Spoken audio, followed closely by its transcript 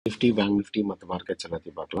Nifty bank Nifty மற்ற markets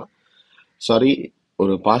எல்லாத்தையும் பார்க்கலாம். சாரி,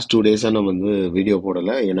 ஒரு பாஸ்ட் 2 டேஸாக நான் வந்து வீடியோ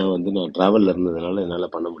போடலை. ஏன்னா வந்து நான் ட்ராவலில் இருந்ததுனால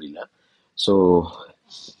என்னால் பண்ண முடியல. ஸோ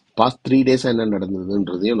பாஸ்ட் 3 டேஸாக என்ன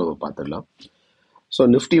நடந்ததுன்றதையும் நம்ம பார்த்துடலாம். ஸோ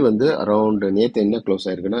நிஃப்டி வந்து அரௌண்ட் நேற்று என்ன க்ளோஸ்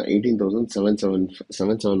ஆயிருக்குன்னா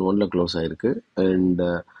 18,771 க்ளோஸ் ஆயிருக்கு. அண்ட்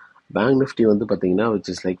பேங்க் நிஃப்டி வந்து பார்த்தீங்கன்னா விச்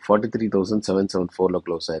இஸ் லைக் 43,774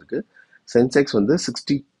 க்ளோஸ் ஆயிருக்கு. சென்செக்ஸ் வந்து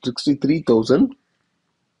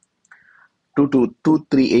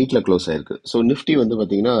 63,238 க்ளோஸ் ஆயிருக்கு. ஸோ நிஃப்டி வந்து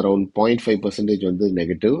பார்த்தீங்கன்னா அரௌண்ட் 0.5% வந்து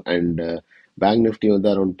நெகட்டிவ் அண்ட் பேங்க் நிஃப்டி வந்து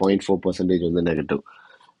அரௌண்ட் 0.4% வந்து negative.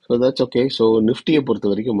 So that's okay. So நிஃப்டியை பொறுத்த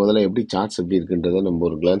வரைக்கும் முதல்ல எப்படி சார்ட்ஸ் எப்படி இருக்குன்றதை நம்ம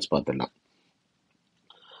ஒரு கிளான்ஸ் பார்த்துடலாம்.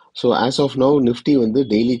 So as of now Nifty வந்து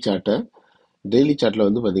டெய்லி சார்ட்டில்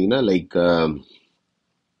வந்து பார்த்தீங்கன்னா லைக்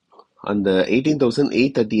அந்த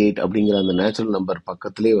 18,838 அப்படிங்கிற அந்த நேச்சுரல் நம்பர்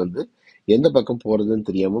பக்கத்திலே வந்து எந்த பக்கம் போகிறதுன்னு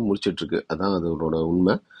தெரியாமல் முடிச்சிட்டு இருக்கு. அதான் அதோட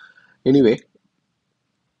உண்மை. எனிவே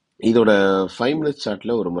இதோட 5 மினிட்ஸ்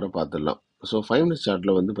சார்ட்டில் ஒரு முறை பார்த்துடலாம். ஸோ 5 மினிட்ஸ்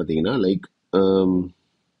சார்ட்டில் வந்து பார்த்தீங்கன்னா லைக்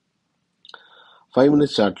 5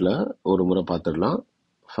 மினிட்ஸ் சார்ட்டில் ஒரு முறை பார்த்துடலாம்.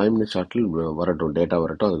 5 மினிட்ஸ் சார்ட்டில் வரட்டும், டேட்டா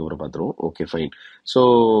வரட்டும், அதுக்கப்புறம் பார்த்துருவோம். Okay fine. ஸோ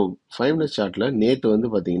 5 மினிட்ஸ் சார்ட்டில் நேற்று வந்து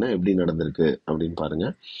பார்த்தீங்கன்னா எப்படி நடந்திருக்கு அப்படின்னு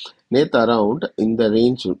பாருங்கள். நேற்று அரவுண்ட் இந்த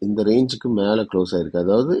ரேஞ்சுக்கு மேலே க்ளோஸ் ஆயிருக்கு.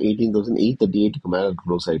 அதாவது 18,838க்கு மேலே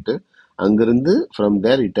க்ளோஸ் ஆயிட்டு அங்கிருந்து from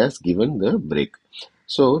there it has given the break.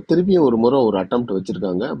 So திருப்பியும் ஒரு முறை ஒரு அட்டம்ப்ட்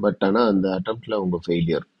வச்சிருக்காங்க. பட் ஆனால் அந்த அட்டம்ப்ட்ல அவங்க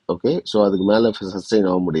ஃபெயிலியர். ஓகே, ஸோ அதுக்கு மேலே சஸ்டெயின்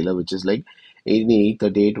ஆக முடியல. விச் இஸ் லைக்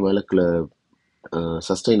 18,838 மேலே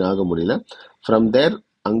சஸ்டெயின் ஆக முடியல. ஃப்ரம் தேர்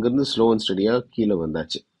அங்கிருந்து ஸ்லோ அண்ட் ஸ்டடியாக கீழே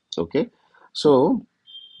வந்தாச்சு. ஓகே, ஸோ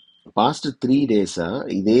பாஸ்ட் 3 டேஸாக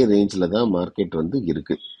இதே ரேஞ்சில் தான் மார்க்கெட் வந்து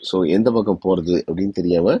இருக்கு. ஸோ எந்த பக்கம் போகிறது அப்படின்னு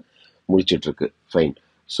தெரியாம முடிச்சிட்டு இருக்கு. ஃபைன்.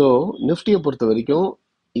 ஸோ நிஃப்டியை பொறுத்த வரைக்கும்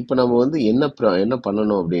இப்போ நம்ம வந்து என்ன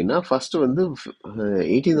பண்ணணும் அப்படின்னா ஃபர்ஸ்ட் வந்து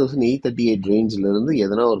 18,838 ரேஞ்சில் இருந்து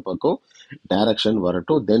எதனா ஒரு பக்கம் டைரக்ஷன்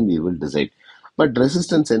வரட்டும், then we will decide. But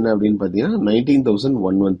resistance என்ன அப்படின்னு பார்த்தீங்கன்னா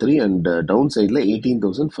 19,113 அண்ட் டவுன் சைடில்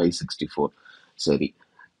 18,564. சரி,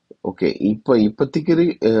 ஓகே. இப்போதைக்கு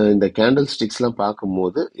இந்த கேண்டில் ஸ்டிக்ஸ்லாம்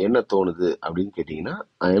பார்க்கும்போது என்ன தோணுது அப்படின்னு கேட்டிங்கன்னா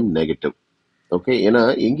ஐ எம் நெகட்டிவ். ஓகே, ஏன்னா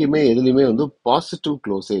எங்கேயுமே எதுலையுமே வந்து பாசிட்டிவ்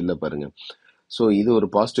க்ளோஸே இல்லை பாருங்க. ஸோ இது ஒரு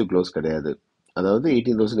பாசிட்டிவ் க்ளோஸ் கிடையாது. அதாவது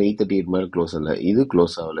 18,838 மேலே க்ளோஸ் ஆகல, இது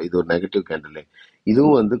க்ளோஸ் ஆகல, இது ஒரு நெகட்டிவ் கேண்டில்.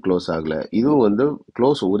 இதுவும் வந்து க்ளோஸ் ஆகல, இதுவும் வந்து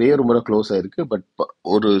ஒரே ஒரு முறை க்ளோஸ் ஆயிருக்கு. பட்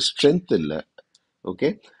ஒரு ஸ்ட்ரென்த் இல்லை. ஓகே,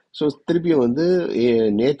 ஸோ திருப்பியும் வந்து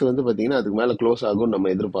நேற்று வந்து பார்த்தீங்கன்னா அதுக்கு மேலே க்ளோஸ் ஆகும் நம்ம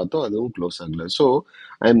எதிர்பார்த்தோம், அதுவும் க்ளோஸ் ஆகல. ஸோ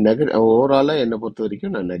ஐ எம் ஓவராலாக என்னை பொறுத்த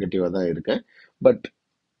வரைக்கும் நான் நெகட்டிவாக தான் இருக்கேன். பட்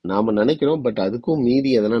நாம் நினைக்கிறோம், பட் அதுக்கும்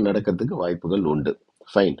மீறி எதனா நடக்கிறதுக்கு வாய்ப்புகள் உண்டு.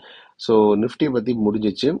 ஃபைன். ஸோ நிஃப்டியை பற்றி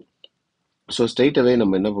முடிஞ்சிச்சு. ஸோ ஸ்ட்ரெயிட் அவே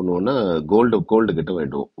நம்ம என்ன பண்ணுவோம்னா கோல்டு கிட்ட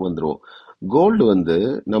வந்துடுவோம். கோல்டு வந்து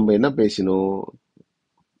நம்ம என்ன பேசினோம்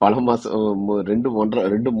பல மாசம்,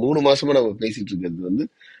 2-3 மாசமா நம்ம பேசிட்டு இருக்கிறது வந்து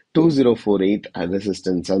 2048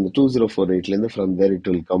 ரெசிஸ்டன்ஸ். அந்த 2048லேருந்து from there it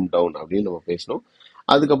will come down அப்படின்னு நம்ம பேசினோம்.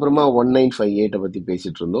 அதுக்கப்புறமா 1958 பற்றி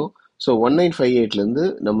பேசிட்டு இருந்தோம். ஸோ 1958லேருந்து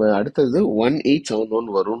நம்ம அடுத்தது 1871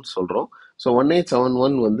 வரும்னு சொல்கிறோம். ஸோ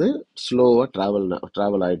 1871 வந்து ஸ்லோவாக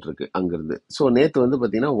ட்ராவல் ஆகிட்டு இருக்கு அங்கிருந்து. ஸோ நேற்று வந்து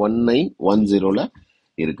பார்த்தீங்கன்னா 1910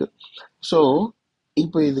 இருக்கு. ஸோ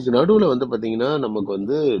இப்போ இதுக்கு நடுவில் வந்து பார்த்தீங்கன்னா நமக்கு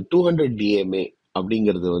வந்து 200 டிஎம்ஏ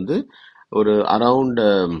அப்படிங்கிறது வந்து ஒரு அரவுண்ட்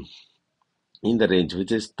இந்த ரேஞ்ச்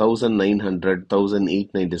விச் இஸ் 1900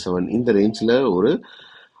 1897 இந்த ரேஞ்சில்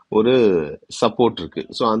ஒரு சப்போர்ட் இருக்கு.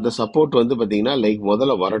 ஸோ அந்த சப்போர்ட் வந்து பார்த்தீங்கன்னா லைக்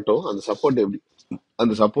முதல்ல வரட்டும். அந்த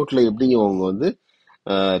சப்போர்ட்ல எப்படி அவங்க வந்து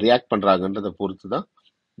ரியாக்ட் பண்றாங்கன்றதை பொறுத்து தான்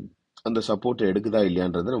அந்த சப்போர்ட் எடுக்குதா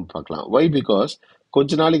இல்லையான்றதை நம்ம பார்க்கலாம். வை பிகாஸ் கொஞ்ச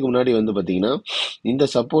நாளைக்கு முன்னாடி வந்து பார்த்தீங்கன்னா இந்த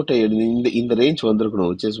சப்போர்ட்டை இந்த ரேஞ்ச் வந்திருக்கணும்,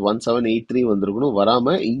 விச் இஸ் 1783 வந்திருக்கணும்.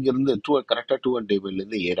 வராம இங்கிருந்து கரெக்டாக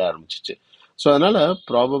 200 ஏற ஆரம்பிச்சிச்சு. ஸோ அதனால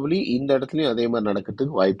ப்ராபபிளி இந்த இடத்துலையும் அதே மாதிரி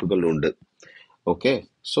நடக்கிறதுக்கு வாய்ப்புகள் உண்டு. Okay,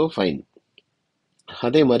 so fine.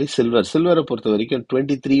 அதே மாதிரி சில்வரை பொறுத்த வரைக்கும்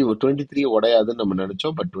 23 உடையாதுன்னு நம்ம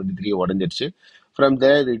நினைச்சோம். பட் 23 உடஞ்சிருச்சு. From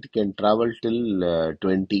there it can travel till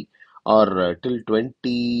 20 R டில்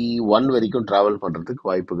 21 வரைக்கும் டிராவல் பண்றதுக்கு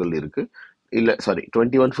வாய்ப்புகள் இருக்கு. இல்ல சாரி,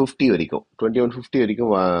 2150 வரைக்கும்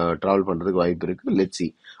டிராவல் பண்றதுக்கு வாய்ப்பு இருக்கு. Let's see.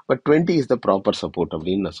 But 20 is the proper support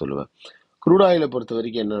அப்படின்னு நான் சொல்லுவேன். க்ரூட் ஆயிலை பொறுத்த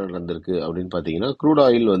வரைக்கும் என்ன நடந்திருக்கு அப்படின்னு பாத்தீங்கன்னா க்ரூட்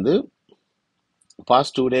ஆயில் வந்து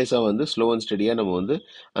பாஸ்ட் 2 டேஸாக வந்து ஸ்லோ அண்ட் ஸ்டடியாக நம்ம வந்து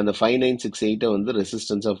அந்த 5968 வந்து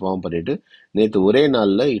ரெசிஸ்டன்ஸாக ஃபார்ம் பண்ணிட்டு நேற்று ஒரே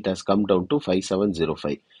நாளில் it has come down to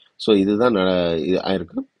 5705. So இதுதான்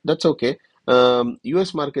ஆயிருக்கு. That's okay.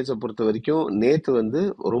 யூஎஸ் மார்க்கெட்ஸை பொறுத்த வரைக்கும் நேற்று வந்து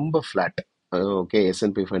ரொம்ப flat. Okay,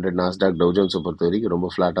 S&P 500 Nasdaq tau ஜோன்ஸை பொறுத்த வரைக்கும் ரொம்ப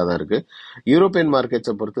ஃப்ளாட்டாக தான் இருக்கு. யூரோப்பியன்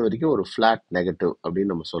மார்க்கெட்ஸை பொறுத்த வரைக்கும் ஒரு ஃப்ளாட் நெகட்டிவ்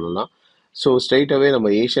அப்படின்னு நம்ம சொல்லலாம். ஸோ ஸ்ட்ரைட்டாகவே நம்ம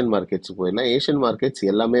ஏஷியன் மார்க்கெட்ஸ் போயிடலாம். ஏஷியன் மார்க்கெட்ஸ்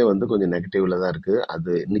எல்லாமே வந்து கொஞ்சம் நெகட்டிவ்ல தான் இருக்கு.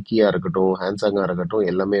 அது நிக்கியா இருக்கட்டும், ஹான்சாங்கா இருக்கட்டும்,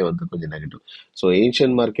 எல்லாமே வந்து கொஞ்சம் negative. So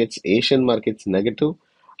Asian markets negative,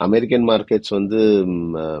 American markets வந்து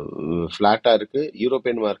ஃப்ளாட்டா இருக்கு,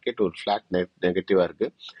 யூரோப்பியன் மார்க்கெட் ஒரு ஃப்ளாட் நெகட்டிவா இருக்கு.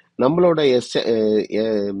 நம்மளோட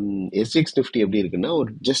எஸ்எக்ஸ் நிஃப்டி எப்படி இருக்குன்னா ஒரு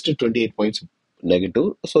just 28 points negative.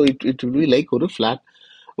 So it will be like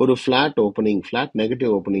ஒரு flat opening, flat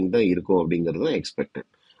negative opening தான் இருக்கும் அப்படிங்கிறது தான் expected.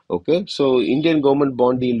 Okay, so Indian government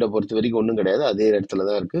bond ஈல்டை பொறுத்த வரைக்கும் ஒன்றும் கிடையாது, அதே இடத்துல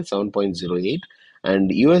தான் இருக்கு 7.08. அண்ட்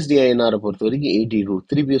யூஎஸ்டிஐஎன்ஆரை பொறுத்த வரைக்கும் 82,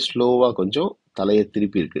 திருப்பி ஸ்லோவாக கொஞ்சம் தலையை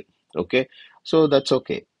திருப்பி இருக்கு. Okay, so that's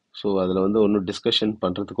okay. So அதில் வந்து ஒன்றும் டிஸ்கஷன்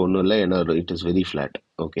பண்ணுறதுக்கு ஒன்றும் இல்லை, ஏன்னா it is very flat.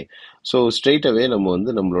 Okay, so ஸ்ட்ரெயிட்டாகவே நம்ம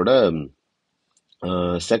வந்து நம்மளோட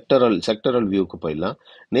செக்டரல் வியூக்கு போயிடலாம்.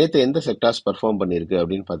 நேற்று எந்த செக்டார்ஸ் பெர்ஃபார்ம் பண்ணியிருக்கு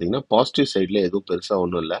அப்படின்னு பார்த்தீங்கன்னா, பாசிட்டிவ் சைடில் எதுவும் பெருசாக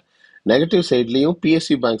ஒன்றும் இல்லை. நெகட்டிவ் சைட்லேயும்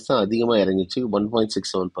பிஎஸ்சி பேங்க்ஸ் தான் அதிகமாக இறங்கிச்சு,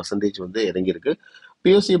 1.67% வந்து இறங்கியிருக்கு.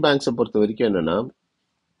 பிஎஸ்சி பேங்க்ஸை பொறுத்த வரைக்கும் என்னன்னா,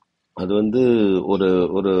 அது வந்து ஒரு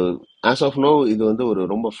ஒரு ஆஸ் ஆஃப் நோ இது வந்து ஒரு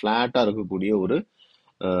ரொம்ப ஃப்ளாட்டாக இருக்கக்கூடிய ஒரு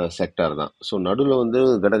செக்டார் தான். ஸோ நடுவில் வந்து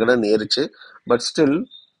கடகடன்னு ஏறிச்சு, பட் ஸ்டில்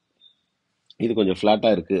இது கொஞ்சம்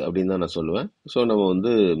ஃப்ளாட்டாக இருக்குது அப்படின்னு தான் நான் சொல்லுவேன். ஸோ நம்ம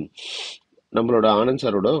வந்து நம்மளோட ஆனந்த்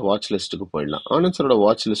சாரோட வாட்ச் லிஸ்ட்டுக்கு போயிடலாம். ஆனந்த் சாரோட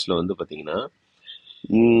வாட்ச் லிஸ்ட்டில் வந்து பார்த்தீங்கன்னா,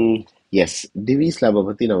 எஸ், டிவிஸ் லேபை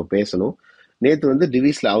பற்றி நம்ம பேசணும். நேற்று வந்து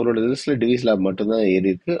அவரோட லிஸ்ட்டில் டிவிஸ் லேப் மட்டும்தான்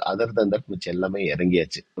ஏறி இருக்கு, அதர் தன் தட் மிச்சம் எல்லாமே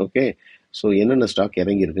இறங்கியாச்சு. ஓகே, ஸோ என்னென்ன ஸ்டாக்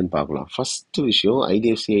இறங்கி இருக்குன்னு பார்க்கலாம். ஃபர்ஸ்ட் விஷயம்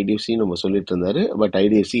ஐடிஎஃப்சி நம்ம சொல்லிட்டு இருந்தாரு, பட்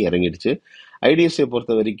ஐடிஎஃப்சி இறங்கிடுச்சு. ஐடிஎஃப்சியை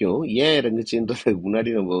பொறுத்த வரைக்கும் ஏன் இறங்குச்சுன்றதுக்கு முன்னாடி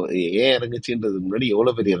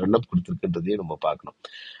எவ்வளோ பெரிய ரன் அப் கொடுத்துருக்குன்றதையும் நம்ம பார்க்கணும்.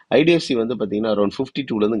 ஐடிஎஃப்சி வந்து பார்த்தீங்கன்னா அரௌண்ட்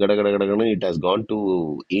 52லேருந்து கடகடன்னு இட் ஹாஸ் கான் டு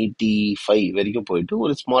 85 வரைக்கும் போயிட்டு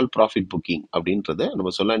ஒரு ஸ்மால் ப்ராஃபிட் புக்கிங் அப்படின்றத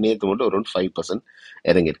நம்ம சொல்ல, நேற்று மட்டும் அரௌண்ட் 5%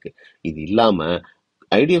 இறங்கியிருக்கு. இது இல்லாமல்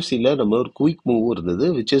ஐடிஎஃப்சியில் நம்ம ஒரு குயிக் மூவும் இருந்தது,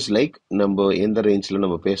 விச் இஸ் லைக் நம்ம எந்த ரேஞ்சில்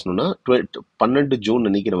நம்ம பேசணும்னா 12 ஜூன்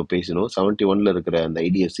அன்னைக்கு நம்ம பேசணும். 71ல் இருக்கிற அந்த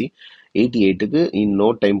ஐடிஎஃப்சி 88க்கு இன் நோ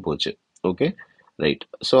டைம் போச்சு. Okay, right.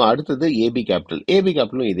 ஸோ அடுத்தது ஏபி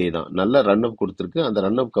கேபிட்டலும் இதே தான், நல்ல ரன் அப் கொடுத்துருக்கு. அந்த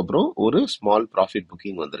ரன் அப்க்கு அப்புறம் ஒரு ஸ்மால் ப்ராஃபிட்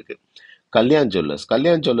புக்கிங் வந்திருக்கு. கல்யாண்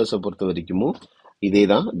ஜுவல்லர்ஸை பொறுத்த வரைக்கும் இதே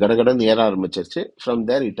தான், கடகடன் ஏற ஆரம்பிச்சிருச்சு. From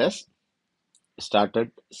there it has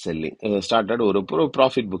started ஒரு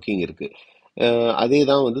ப்ராஃபிட் புக்கிங் இருக்கு. அதே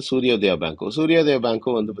தான் வந்து சூரியோதயா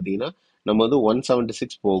பேங்க்கும் வந்து பார்த்தீங்கன்னா நம்ம வந்து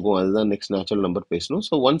 176 போகும், அதுதான் நெக்ஸ்ட் நேச்சுரல் நம்பர் பேசணும்.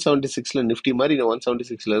 ஸோ 176ல நிஃப்டி மாதிரி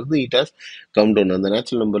 176ல இருந்து இட் ஹாஸ் கம் டவுன். அந்த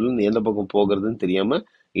நேச்சுரல் நம்பர்ல இருந்து எந்த பக்கம் போகிறதுன்னு தெரியாம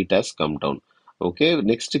it has come down. Okay,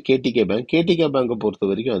 next KDK பேங்கை பொறுத்த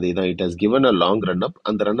வரைக்கும் அதே தான், it has given a long run அப்,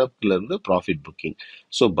 அந்த ரன் அப்ல இருந்து ப்ராஃபிட் புக்கிங்.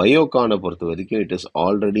 ஸோ பயோகானை பொறுத்த வரைக்கும் it is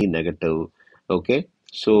already negative. Okay,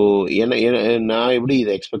 so நான் எப்படி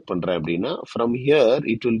இதை எக்ஸ்பெக்ட் பண்றேன் அப்படின்னா, from here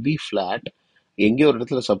it will be flat, எங்கேயோ ஒரு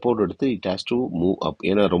இடத்துல சப்போர்ட் எடுத்து it has to move up.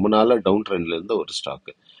 ஏன்னா ரொம்ப நாளாக டவுன் ட்ரெண்ட்ல இருந்த ஒரு ஸ்டாக்.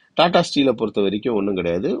 டாடா ஸ்டீலை பொறுத்த வரைக்கும் ஒன்றும்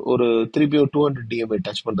கிடையாது, ஒரு திருப்பி ஒரு 200 டிஎம்ஐ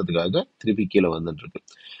டச் பண்றதுக்காக திருப்பி கீழே வந்துட்டு இருக்கு.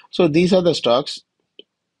 So these are the stocks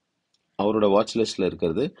அவரோட வாட்ச் லிஸ்ட்ல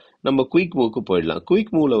இருக்கிறது. நம்ம குயிக் மூவ்க்கு போயிடலாம்.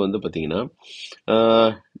 குயிக் மூவ்ல வந்து பார்த்தீங்கன்னா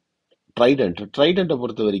ட்ரைடண்ட்டை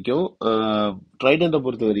பொறுத்த வரைக்கும்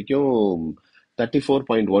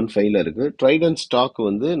 34.15ல இருக்கு. ட்ரைடன்ட் ஸ்டாக்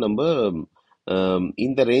வந்து நம்ம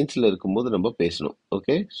இந்த ரேஞ்சில் இருக்கும்போது நம்ம பேசணும்.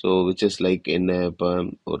 Okay, so which is like என்ன, இப்போ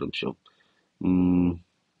ஒரு நிமிஷம்,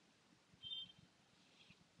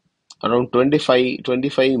 அரௌண்ட்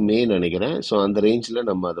 25 மே நினைக்கிறேன். ஸோ அந்த ரேஞ்சில்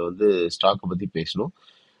நம்ம அதை வந்து ஸ்டாக்கை பற்றி பேசணும்.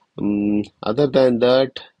 அதர் தேன்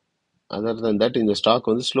தட் இந்த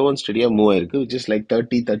ஸ்டாக் வந்து ஸ்லோ அண்ட் ஸ்டடியாக மூவ் ஆயிருக்கு, விச் இஸ் லைக்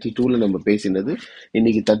 32ல நம்ம பேசினது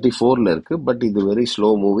இன்னைக்கு 34ல இருக்கு, பட் இது very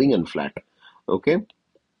slow moving and flat. Okay,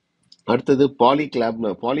 அடுத்தது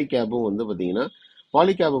பாலிகேபும் வந்து பார்த்தீங்கன்னா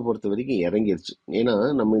பாலிகேபை பொறுத்த வரைக்கும் இறங்கிருச்சு. ஏன்னா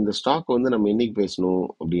நம்ம இந்த ஸ்டாக் வந்து நம்ம என்னைக்கு பேசணும்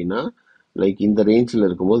அப்படின்னா, லைக் இந்த ரேஞ்சில்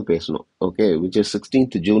இருக்கும்போது பேசணும். Okay, which is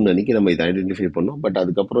 16th June அன்னைக்கு நம்ம இதை ஐடென்டிஃபை பண்ணோம். பட்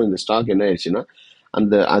அதுக்கப்புறம் இந்த ஸ்டாக் என்ன ஆயிடுச்சுன்னா,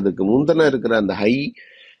 அதுக்கு முந்தின இருக்கிற அந்த ஹை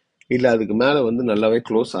இல்லை அதுக்கு மேலே வந்து நல்லாவே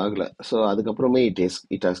க்ளோஸ் ஆகலை. ஸோ அதுக்கப்புறமே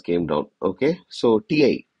it has game down. Okay, so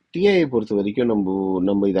DI பொறுத்த வரைக்கும்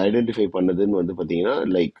நம்ம இதை ஐடென்டிஃபை பண்ணதுன்னு வந்து பார்த்தீங்கன்னா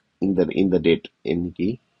லைக் இந்த டேட் இன்னைக்கு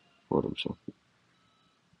ஒரு நிமிஷம்.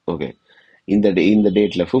 ஓகே, இந்த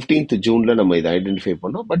டேட்ல 15th ஜூன்ல நம்ம இதை ஐடென்டிஃபை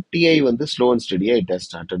பண்ணோம். பட் டிஐ வந்து slow and ஸ்டடியா it has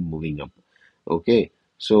started moving up. Okay,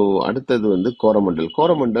 so அடுத்தது வந்து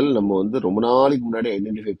கோரமண்டல் நம்ம வந்து ரொம்ப நாளைக்கு முன்னாடி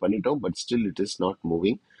ஐடென்டிஃபை பண்ணிட்டோம், but still it is not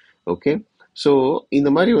moving. Okay, so இந்த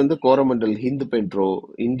மாதிரி வந்து Coromandel, Hindu Pedro,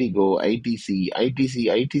 indigo,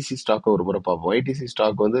 ITC ஸ்டாக்கை ஒரு முறை பார்ப்போம். ஐடிசி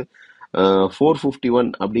ஸ்டாக் வந்து 451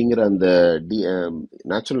 அப்படிங்கிற அந்த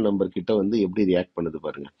நேச்சுரல் நம்பர் கிட்ட வந்து எப்படி ரியாக்ட் பண்ணுது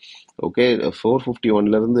பாருங்க. ஓகே,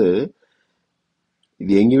 451ல இருந்து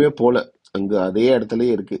இது எங்கேயுமே போல, அங்க அதே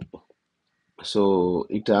இடத்துலயே இருக்கு. So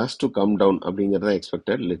it has to come down அப்படிங்கிறத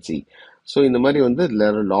எக்ஸ்பெக்டட். Let's see. ஸோ இந்த மாதிரி வந்து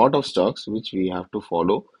there are lot of stocks which we have to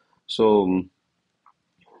follow. So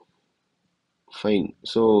fine.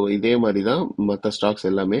 So இதே மாதிரி தான் மற்ற ஸ்டாக்ஸ்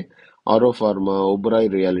எல்லாமே. ஆரோ pharma, Oberoi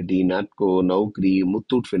reality, Natco, Naukri,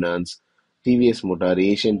 Muthoot finance, TVS motor,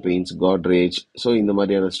 Asian paints, Godrej. So இந்த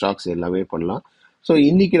மாதிரியான ஸ்டாக்ஸ் எல்லாமே பண்ணலாம். ஸோ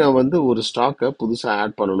இன்னைக்கு நான் வந்து ஒரு ஸ்டாக்கை புதுசாக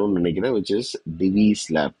ஆட் பண்ணணும்னு நினைக்கிறேன், which is TVS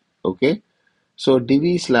lab. Okay. So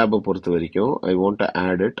TVS லேபை பொறுத்த வரைக்கும் I want to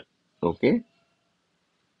add it. Okay.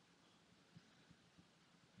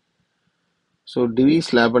 So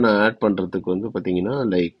TVS லேபை நான் ஆட் பண்ணுறதுக்கு வந்து பார்த்தீங்கன்னா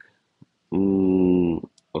லைக்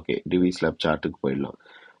ஓகே, டிவிஸ் லேப் சார்ட்டுக்கு போயிடலாம்.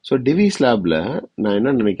 ஸோ டிவிஸ் லேப்ல நான்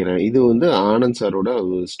என்ன நினைக்கிறேன், இது வந்து ஆனந்த் சாரோட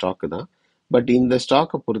ஸ்டாக்கு தான். பட் இந்த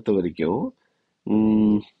ஸ்டாக்கை பொறுத்த வரைக்கும்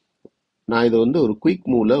ம், நான் இதை வந்து ஒரு குயிக்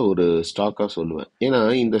மூவ்ல ஒரு ஸ்டாக்காக சொல்லுவேன். ஏன்னா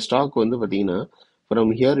இந்த ஸ்டாக் வந்து பார்த்தீங்கன்னா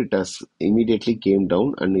from here it has immediately game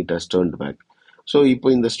down and it has turned back. So இப்போ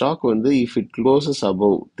இந்த ஸ்டாக் வந்து இஃப் இட் க்ளோசஸ்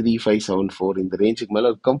அபவ் 3574 இந்த ரேஞ்சுக்கு மேலே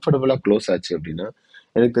கம்ஃபர்டபுளாக க்ளோஸ் ஆச்சு அப்படின்னா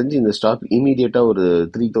எனக்கு தெரிஞ்சு இந்த ஸ்டாக் இமீடியட்டாக ஒரு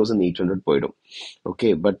 3800 போயிடும். ஓகே,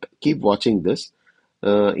 பட் கீப் வாட்சிங் திஸ்.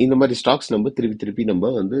 இந்த மாதிரி ஸ்டாக்ஸ் நம்ம திருப்பி திருப்பி நம்ம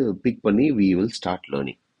வந்து பிக் பண்ணி we will start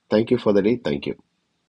learning. Thank you for the day. Thank you.